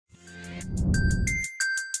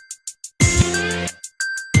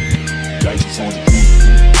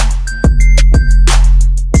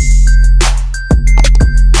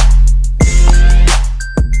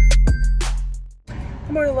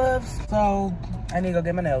I need to go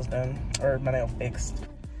get my nails done, or my nail fixed.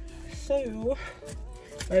 So,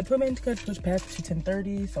 my appointment got pushed back to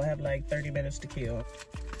 10:30, so I have like 30 minutes to kill.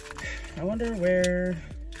 I wonder where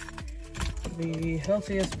the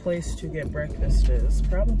healthiest place to get breakfast is.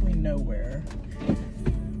 Probably nowhere.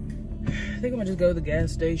 I think I'm gonna just go to the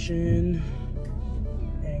gas station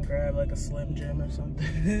and grab like a Slim Jim or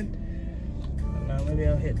something. I don't know, maybe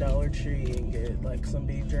I'll hit Dollar Tree and get like some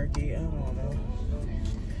beef jerky. I don't know.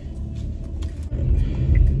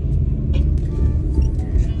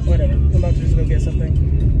 Whatever, I'm about to just go get something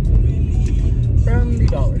from the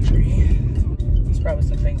Dollar Tree. There's probably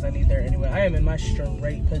some things I need there anyway. I am in my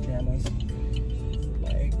straight pajamas.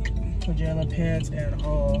 Like, pajama pants and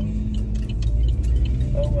all.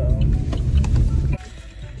 Oh well.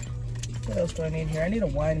 What else do I need here? I need a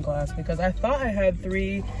wine glass because I thought I had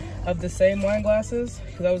 3 of the same wine glasses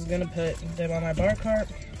because I was gonna put them on my bar cart.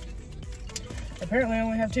 Apparently I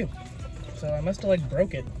only have 2. So I must have like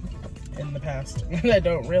broke it in the past and I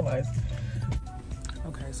don't realize.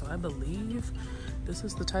 Okay, so I believe this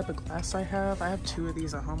is the type of glass I have. I have 2 of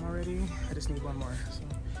these at home already. I just need 1 more. So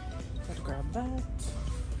I have to grab that.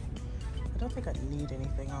 I don't think I need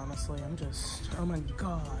anything, honestly. I'm just, oh my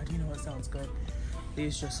God, you know what sounds good?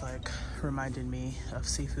 These just like reminded me of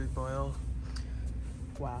seafood boil.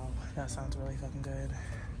 Wow, that sounds really fucking good.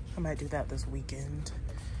 I might do that this weekend.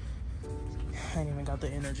 I ain't even got the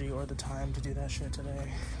energy or the time to do that shit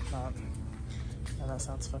today. But yeah, that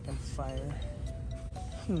sounds fucking fire.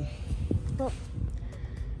 Well,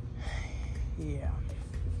 yeah.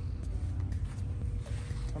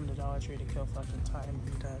 Come to Dollar Tree to kill fucking time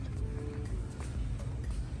and dead.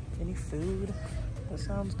 Any food? That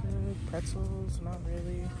sounds good. Pretzels? Not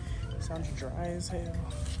really. Sounds dry as hell.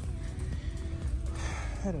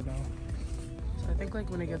 I don't know. So I think like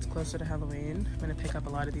when it gets closer to Halloween, I'm gonna pick up a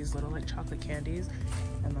lot of these little like chocolate candies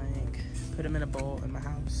and like put them in a bowl in my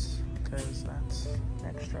house because that's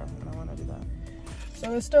extra and I want to do that.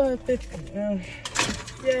 So I still have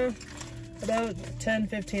about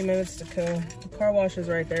 10-15 minutes to kill. The car wash is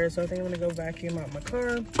right there, so I think I'm gonna go vacuum out my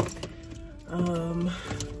car.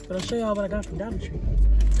 But I'll show y'all what I got from Dollar Tree.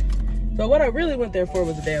 So what I really went there for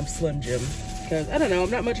was a damn Slim Jim because I don't know, I'm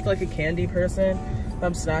not much of like a candy person. If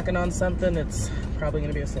I'm snacking on something, it's probably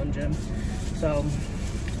gonna be a Slim Jim. So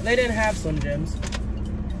they didn't have Slim Jims.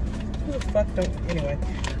 Who the fuck don't? Anyway,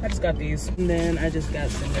 I just got these, and then I just got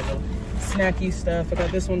some little snacky stuff. I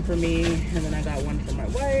got this one for me, and then I got one for my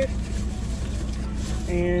wife,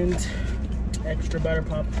 and extra butter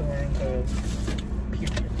popcorn.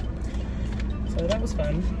 Period. So that was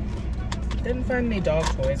fun. Didn't find any dog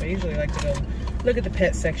toys. I usually like to go look at the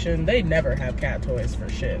pet section. They never have cat toys for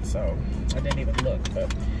shit, so I didn't even look,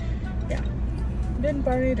 but yeah. Didn't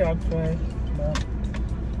find any dog toys, but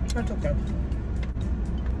that's okay.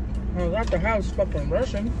 I was at the house fucking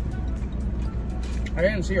rushing. I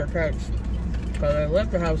didn't see her text, because I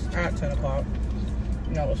left the house at 10 o'clock,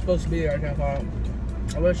 and I was supposed to be there at 10 o'clock.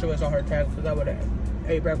 I wish I saw her text, because I would have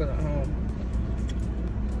ate breakfast at home.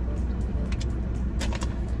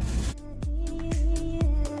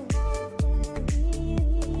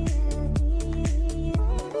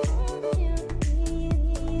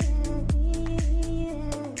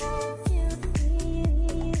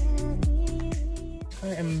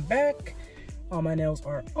 I am back. All my nails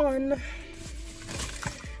are on.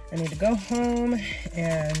 I need to go home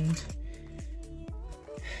and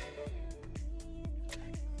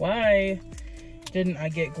why didn't I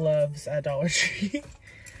get gloves at Dollar Tree?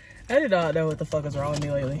 I do not know what the fuck is wrong with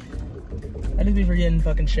me lately. I just be forgetting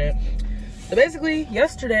fucking shit. So basically,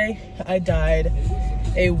 yesterday I dyed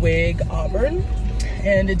a wig auburn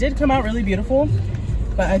and it did come out really beautiful,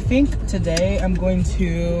 but I think today I'm going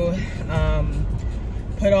to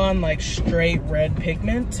put on like straight red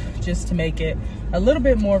pigment just to make it a little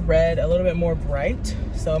bit more red, a little bit more bright.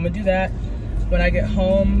 So I'm gonna do that when I get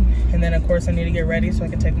home, and then of course I need to get ready so I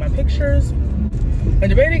can take my pictures. I'm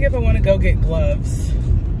debating if I want to go get gloves.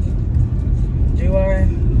 Do I?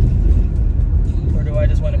 Or do I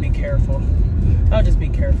just want to be careful? I'll just be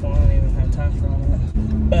careful. I don't even have time for all that.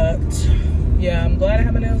 But yeah, I'm glad I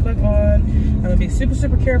have my nails back on. I'm gonna be super,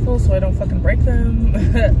 super careful so I don't fucking break them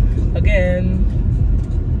again.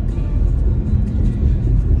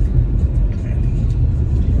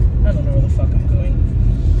 I don't know where the fuck I'm going.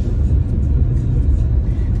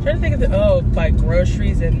 I'm trying to think of the, oh, buy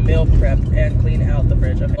groceries and meal prep and clean out the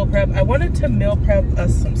fridge. Okay. Meal prep. I wanted to meal prep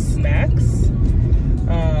us some snacks,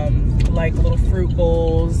 like little fruit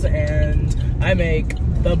bowls, and I make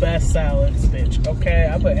the best salads, bitch. Okay,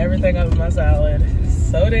 I put everything up in my salad.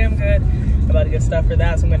 So damn good. I'm about to get stuff for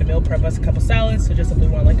that, so I'm gonna meal prep us a couple salads. So just if we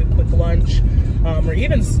want like a quick lunch, or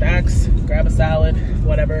even snacks, grab a salad,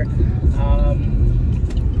 whatever.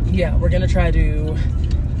 Yeah, we're gonna try to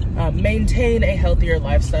maintain a healthier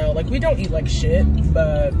lifestyle. Like, we don't eat like shit,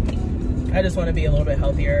 but I just want to be a little bit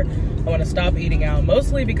healthier. I want to stop eating out,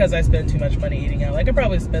 mostly because I spend too much money eating out. Like, I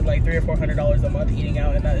probably spend like $300 or $400 a month eating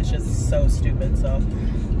out, and that is just so stupid. So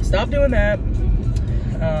stop doing that.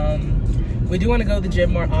 We do want to go to the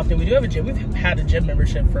gym more often. We do have a gym. We've had a gym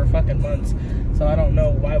membership for fucking months, so I don't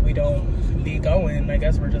know why we don't be going. I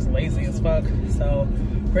guess we're just lazy as fuck. So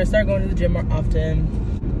we're gonna start going to the gym more often.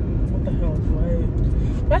 What the hell?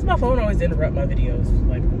 Why does my phone always interrupt my videos?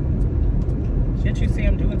 Like, can't you see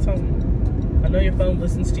I'm doing something? I know your phone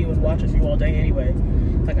listens to you and watches you all day anyway.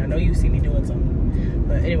 Like, I know you see me doing something.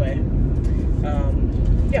 But anyway,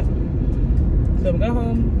 yeah. So I'm gonna go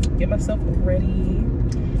home, get myself ready,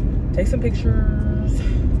 take some pictures.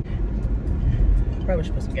 Probably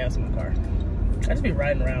should put some gas in my car. I just be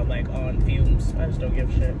riding around like on fumes. I just don't give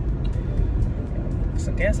a shit. Put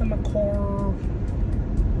some gas in my car.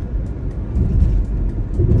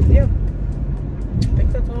 Yeah, I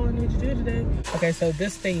think that's all I need to do today. Okay, so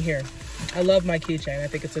this thing here, I love my keychain. I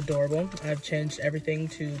think it's adorable. I've changed everything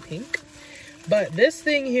to pink. But this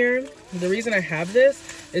thing here, the reason I have this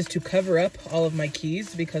is to cover up all of my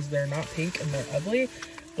keys because they're not pink and they're ugly.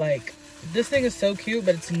 Like, this thing is so cute,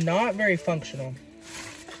 but it's not very functional.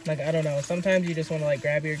 Like, I don't know. Sometimes you just want to like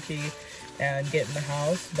grab your key and get in the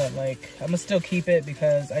house. But like, I'm gonna still keep it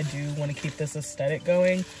because I do want to keep this aesthetic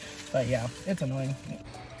going. But yeah, it's annoying.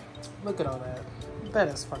 Look at all that. That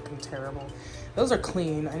is fucking terrible. Those are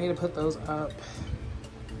clean. I need to put those up.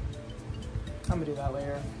 I'm gonna do that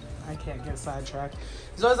later. I can't get sidetracked.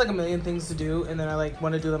 There's always like a million things to do, and then I like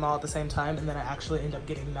want to do them all at the same time, and then I actually end up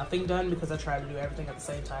getting nothing done because I try to do everything at the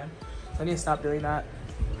same time. So I need to stop doing that.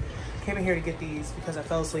 Came in here to get these because I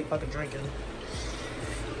fell asleep fucking drinking.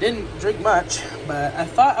 Didn't drink much, but I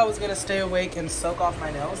thought I was gonna stay awake and soak off my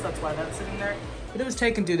nails. That's why that's sitting there. But it was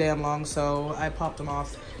taking too damn long, so I popped them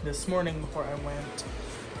off this morning before I went.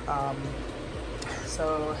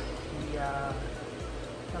 So yeah,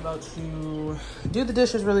 I'm about to do the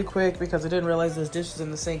dishes really quick because I didn't realize there's dishes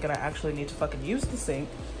in the sink and I actually need to fucking use the sink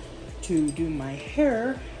to do my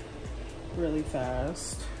hair really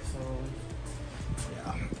fast. So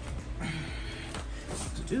yeah,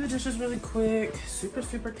 to do the dishes really quick,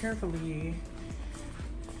 super carefully.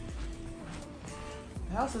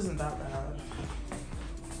 The house isn't that bad.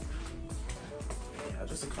 Yeah,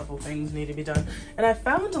 just a couple things need to be done. And I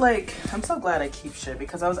found, like, I'm so glad I keep shit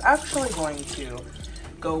because I was actually going to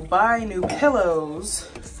go buy new pillows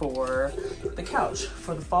for the couch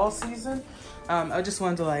for the fall season. I just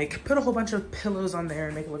wanted to like put a whole bunch of pillows on there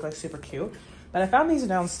and make it look like super cute. But I found these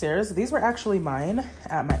downstairs. These were actually mine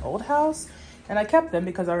at my old house. And I kept them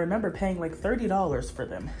because I remember paying like $30 for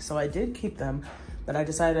them. So I did keep them, but I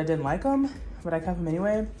decided I didn't like them, but I kept them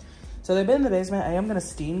anyway. So they've been in the basement. I am gonna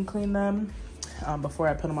steam clean them before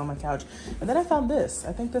I put them on my couch. And then I found this.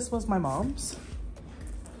 I think this was my mom's,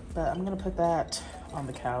 but I'm gonna put that on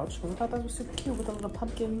the couch because I thought that was super cute with the little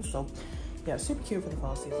pumpkins. So yeah, super cute for the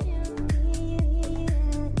fall season.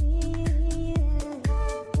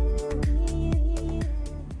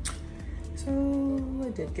 So I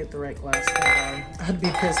did get the right glass. I'd be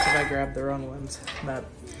pissed if I grabbed the wrong ones, but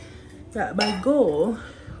yeah, my goal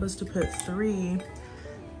was to put 3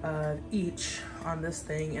 each on this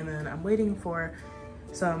thing, and then I'm waiting for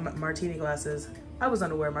some martini glasses. I was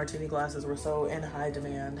unaware martini glasses were so in high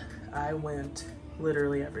demand. I went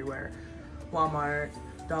literally everywhere. Walmart,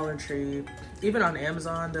 Dollar Tree, even on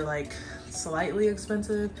Amazon, they're like slightly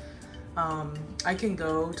expensive. I can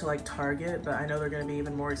go to like Target, but I know they're gonna be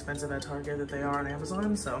even more expensive at Target than they are on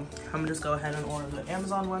Amazon. So I'm gonna just go ahead and order the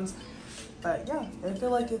Amazon ones. But yeah, I feel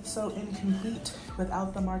like it's so incomplete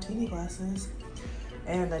without the martini glasses.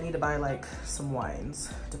 And I need to buy like some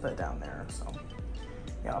wines to put down there. So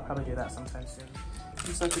yeah, I'll probably do that sometime soon.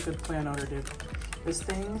 I'm such a good plant owner, dude. This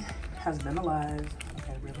thing has been alive.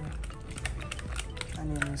 Okay, really? I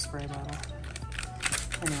need a new spray bottle.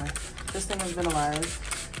 Anyway, this thing has been alive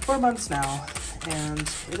for months now, and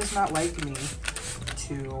it does not like me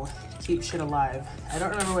to keep shit alive. I don't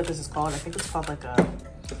remember what this is called. I think it's called like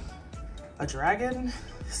a dragon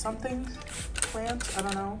something plant. I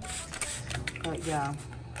don't know. But yeah,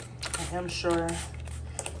 I am sure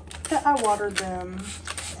that I watered them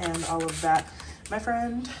and all of that. My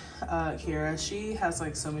friend Kira, she has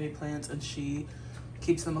like so many plants and she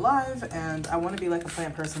keeps them alive, and I want to be like a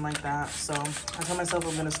plant person like that. So I told myself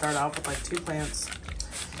I'm gonna start off with like 2 plants.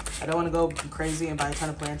 I don't want to go crazy and buy a ton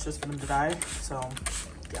of plants just for them to die. So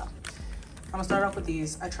yeah, I'm gonna start off with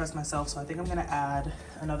these. I trust myself, so I think I'm gonna add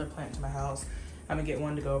another plant to my house. I'm gonna get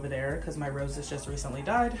one to go over there because my roses just recently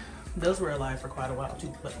died. Those were alive for quite a while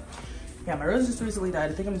too, but yeah, my roses just recently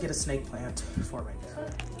died. I think I'm gonna get a snake plant for right there.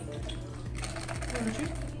 Where did you?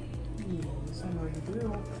 Yes, I know you do.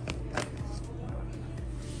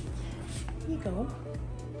 Here you go.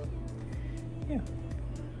 Yeah.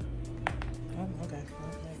 Oh, okay.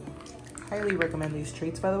 Highly recommend these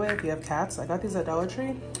treats, by the way, if you have cats. I got these at Dollar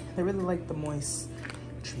Tree. They really like the moist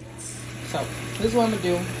treats. So this is what I'm gonna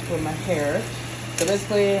do with my hair. So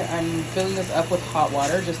basically, I'm filling this up with hot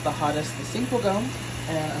water, just the hottest the sink will go.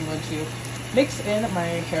 And I'm going to mix in my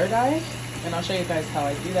hair dye, and I'll show you guys how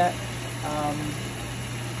I do that.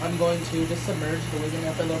 I'm going to just submerge the wig in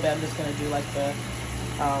up a little bit. I'm just gonna do like the,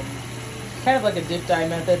 kind of like a dip dye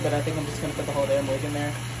method, but I think I'm just gonna put the whole damn wig in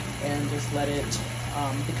there and just let it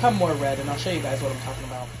become more red, and I'll show you guys what I'm talking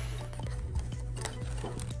about.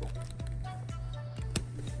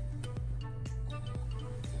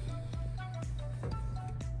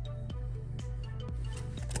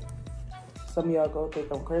 Some of y'all go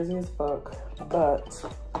think I'm crazy as fuck, but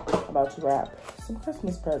I'm about to wrap some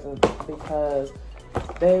Christmas presents because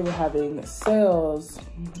they were having sales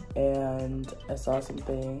and I saw some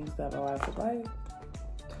things that my wife would like.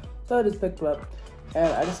 So I just picked them up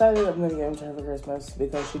and I decided I'm gonna give them to her for Christmas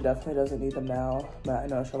because she definitely doesn't need them now, but I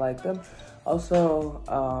know she'll like them. Also,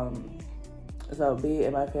 so me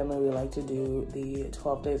and my family, we like to do the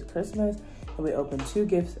 12 days of Christmas and we open 2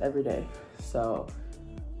 gifts every day. So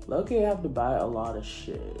low-key, I have to buy a lot of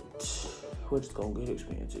shit, which is gonna get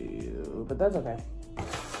expensive, but that's okay.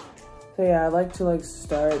 So yeah, I like to like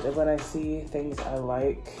start, and when I see things I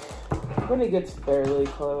like, when it gets fairly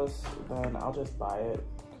close, then I'll just buy it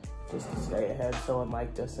just to stay ahead. So in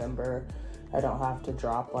like December, I don't have to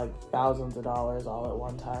drop like thousands of dollars all at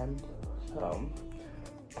one time.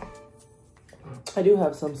 I do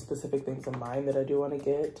have some specific things in mind that I do want to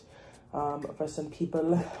get for some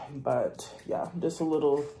people, but yeah, just a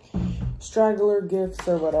little straggler gifts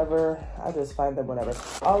or whatever. I just find them whenever.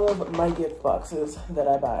 All of my gift boxes that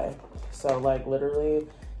I buy, so like literally,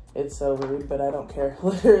 it's so rude, but I don't care.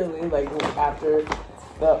 Literally, like after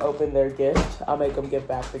they'll open their gift, I'll make them give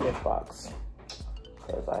back the gift box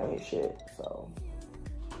because I ain't shit. So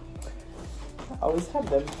I always have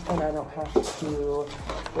them, and I don't have to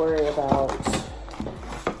worry about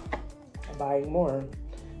buying more.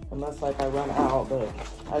 Unless like I run out, but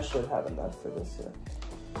I should have enough for this year.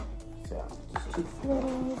 So yeah, just 2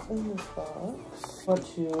 photos in this box.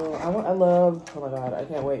 I love, oh my god, I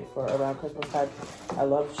can't wait for around Christmas time. I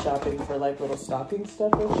love shopping for like little stocking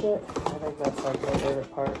stuff and shit. I think that's like my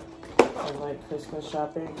favorite part of like Christmas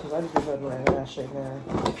shopping because I just be putting random ass shit in there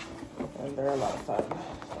and they're a lot of fun.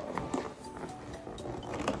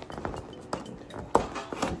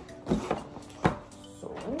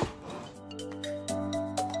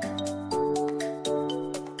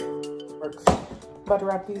 About to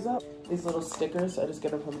wrap these up. These little stickers, I just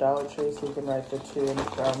get them from Dollar Tree so you can write the to and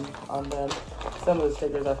from on them. Some of the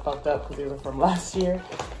stickers are fucked up because these are from last year,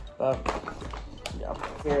 but yeah,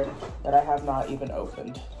 here that I have not even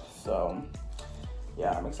opened. So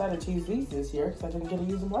yeah, I'm excited to use these this year because I didn't get to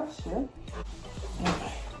use them last year.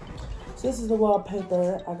 Okay, so this is the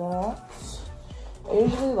wallpaper I got. I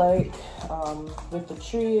usually like, with the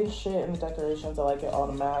tree and shit and the decorations, I like it all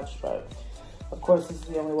to match, but of course, this is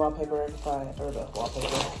the only wallpaper I can find, or the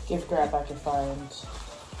wallpaper gift wrap I can find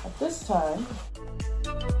at this time.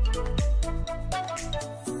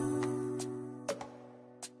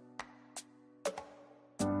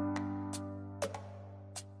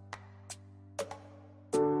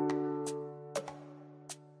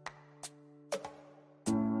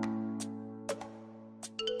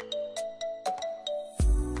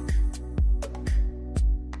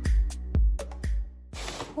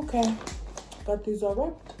 Okay. Got these all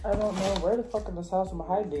wrapped. I don't know where the fuck in this house I'm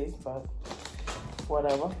gonna hide these, but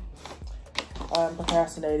whatever. I'm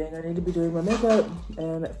procrastinating. I need to be doing my makeup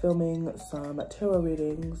and filming some tarot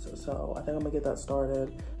readings, so I think I'm gonna get that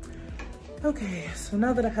started. Okay, so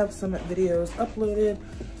now that I have some videos uploaded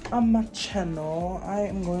on my channel, I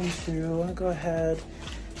am going to go ahead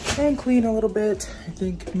and clean a little bit. I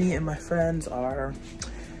think me and my friends are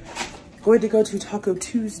going to go to Taco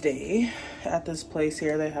Tuesday at this place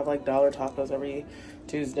here. They have like dollar tacos every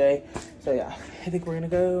Tuesday. So yeah, I think we're gonna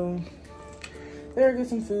go there, get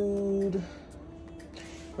some food.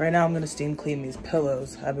 Right now I'm gonna steam clean these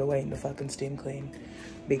pillows. I've been waiting to fucking steam clean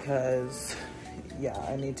because yeah,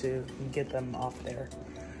 I need to get them off there.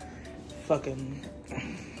 Fucking,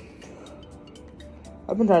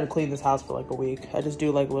 I've been trying to clean this house for like a week. I just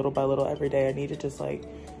do like little by little every day. I need to just like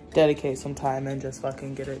dedicate some time and just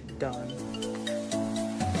fucking get it done.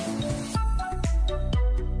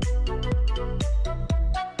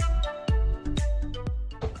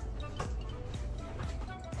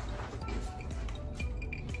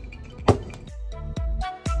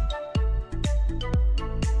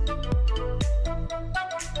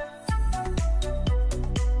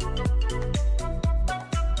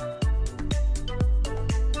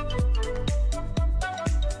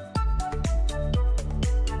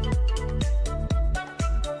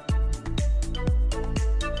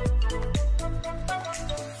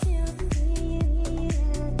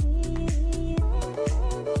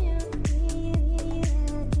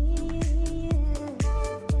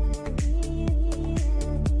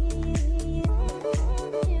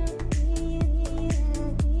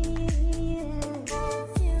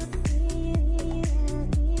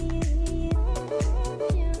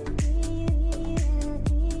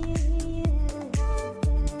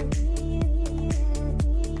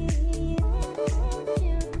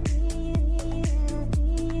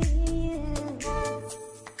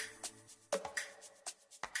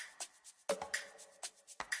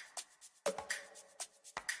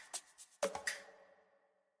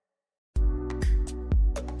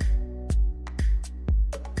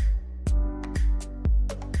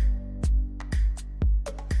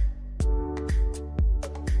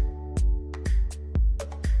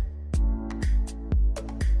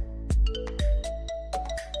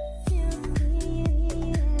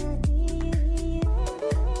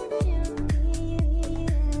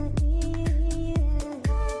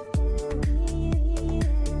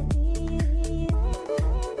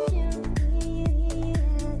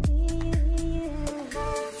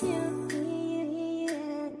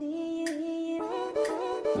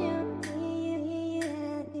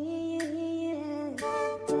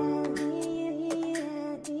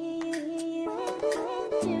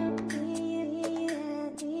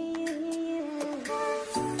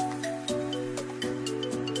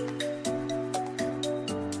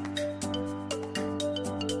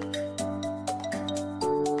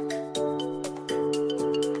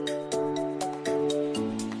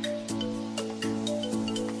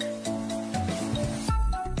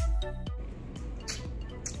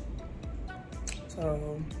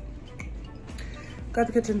 got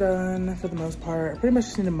the kitchen done for the most part. I pretty much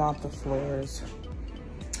just need to mop the floors,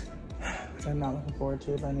 which I'm not looking forward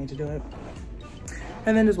to, but I need to do it.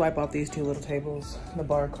 And then just wipe off these two little tables, the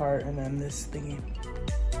bar cart, and then this thingy.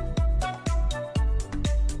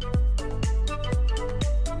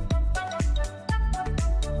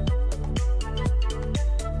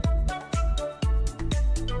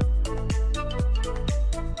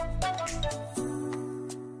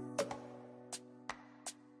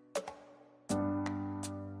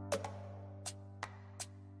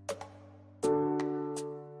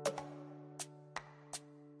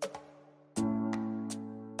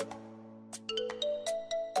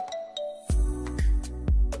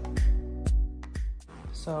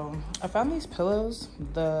 So I found these pillows,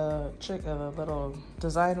 the little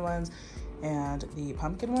design ones and the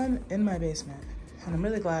pumpkin one in my basement. And I'm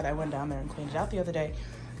really glad I went down there and cleaned it out the other day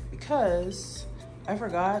because I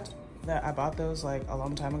forgot that I bought those like a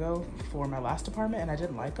long time ago for my last apartment, and I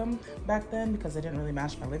didn't like them back then because they didn't really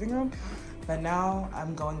match my living room. But now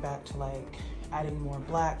I'm going back to like adding more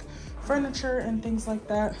black furniture and things like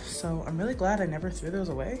that. So I'm really glad I never threw those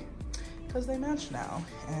away because they match now.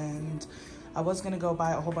 And I was gonna go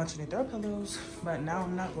buy a whole bunch of new throw pillows, but now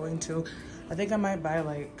I'm not going to. I think I might buy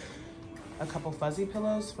like a couple fuzzy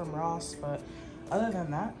pillows from Ross, but other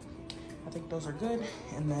than that, I think those are good.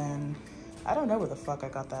 And then I don't know where the fuck I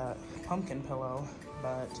got that pumpkin pillow,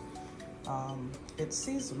 but it's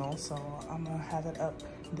seasonal, so I'm gonna have it up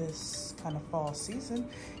this kind of fall season.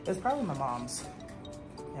 It's probably my mom's.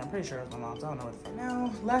 Yeah, I'm pretty sure it's my mom's. I don't know what. For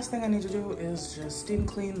now, last thing I need to do is just steam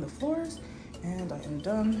clean the floors. And I am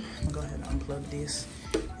done. I'm gonna go ahead and unplug this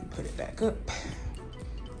and put it back up.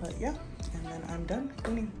 But yeah, and then I'm done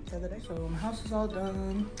cleaning for the day. So my house is all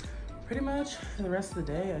done. Pretty much for the rest of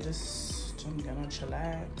the day, I'm gonna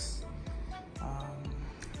chillax.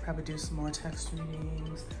 Probably do some more text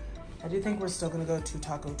readings. I do think we're still gonna go to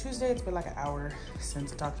Taco Tuesday. It's been like an hour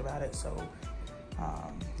since I talked about it. So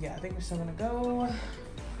yeah, I think we're still gonna go.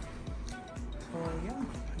 So yeah,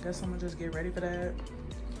 I guess I'm gonna just get ready for that.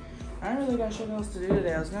 I don't really got shit else to do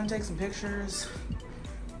today. I was gonna take some pictures,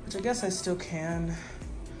 which I guess I still can.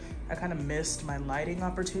 I kind of missed my lighting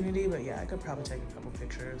opportunity, but yeah, I could probably take a couple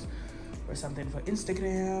pictures or something for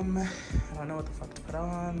Instagram. I don't know what the fuck to put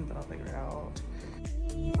on, but I'll figure it out.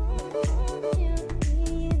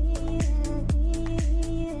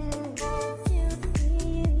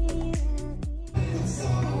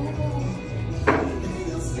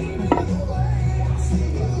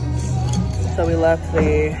 So we left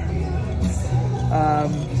the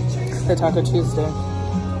Taco Tuesday,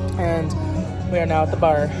 and we are now at the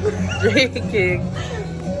bar drinking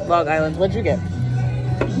Long Island. What'd you get?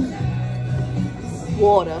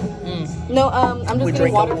 Water. No, I'm just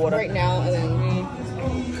getting water right now, and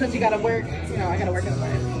then because you gotta work, you know, I gotta work in the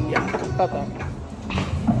morning. Yeah, bye-bye.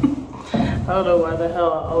 I don't know why the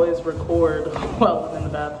hell I always record while I'm in the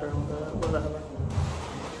bathroom, but whatever.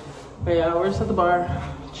 But yeah, we're just at the bar,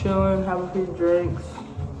 chilling, having a few drinks.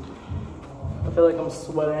 I feel like I'm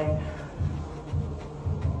sweating.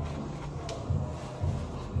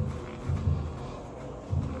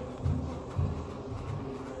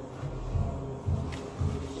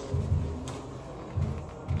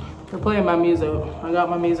 They're playing my music. I got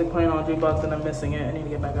my music playing on jukebox and I'm missing it. I need to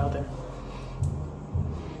get back out there.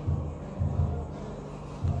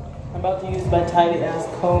 I'm about to use my tidy ass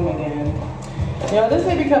comb again. Yo, this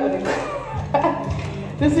may be coming in.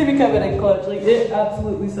 This may be coming in clutch. Like, it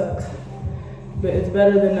absolutely sucks. But it's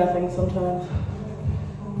better than nothing sometimes.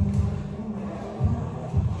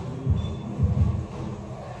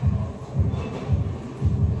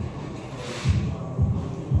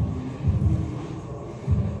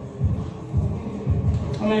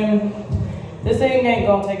 I mean, this thing ain't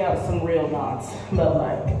gonna take out some real knots, but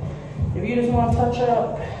like, if you just want to touch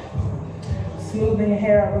up, smoothing your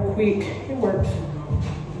hair out real quick, it works.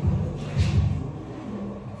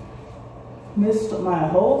 Missed my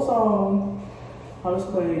whole song. I'll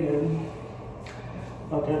just play it again.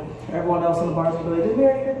 Okay, everyone else in the bar is gonna be like, did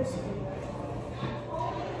Mary hear this? I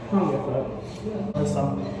don't give a fuck. This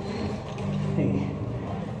song. Hey.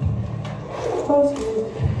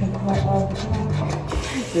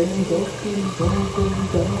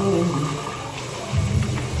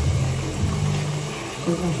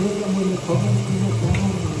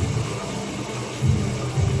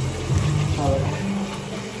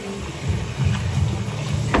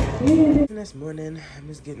 This morning, I'm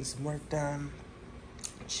just getting some work done,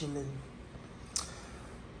 chilling.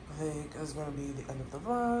 I think that's gonna be the end of the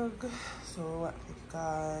vlog. So thank you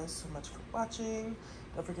guys so much for watching.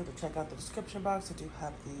 Don't forget to check out the description box. I do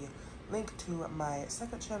have the link to my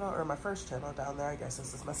second channel, or my first channel down there. I guess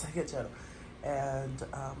this is my second channel. and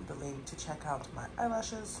the link to check out my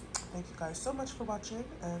eyelashes. Thank you guys so much for watching,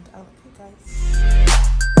 and I love you guys.